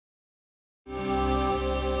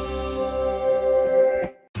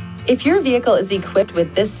If your vehicle is equipped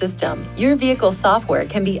with this system, your vehicle software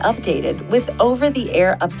can be updated with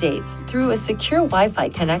over-the-air updates through a secure Wi-Fi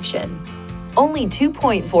connection. Only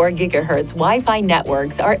 2.4 GHz Wi-Fi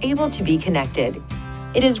networks are able to be connected.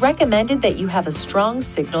 It is recommended that you have a strong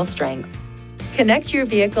signal strength. Connect your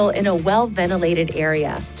vehicle in a well-ventilated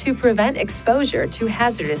area to prevent exposure to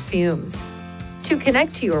hazardous fumes. To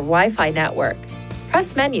connect to your Wi-Fi network,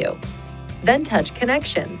 press Menu, then touch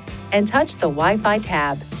Connections and touch the Wi-Fi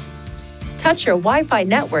tab. Touch your Wi-Fi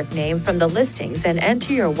network name from the listings and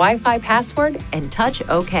enter your Wi-Fi password and touch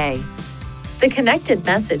OK. The connected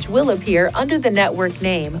message will appear under the network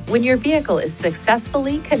name when your vehicle is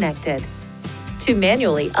successfully connected. To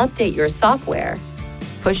manually update your software,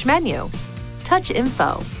 push Menu, touch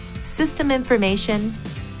Info, System Information,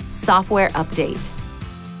 Software Update.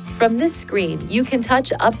 From this screen, you can touch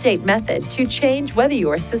Update Method to change whether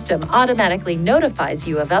your system automatically notifies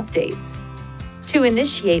you of updates. To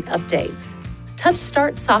initiate updates, touch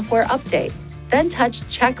Start Software Update, then touch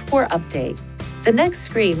Check for Update. The next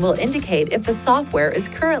screen will indicate if the software is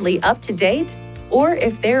currently up to date or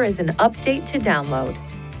if there is an update to download.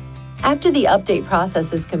 After the update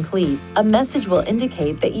process is complete, a message will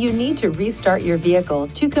indicate that you need to restart your vehicle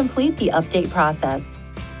to complete the update process.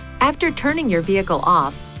 After turning your vehicle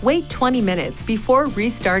off, wait 20 minutes before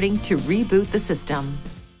restarting to reboot the system.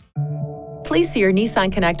 Please see your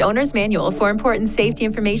Nissan Connect Owner's Manual for important safety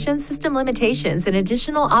information, system limitations, and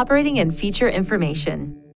additional operating and feature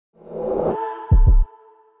information.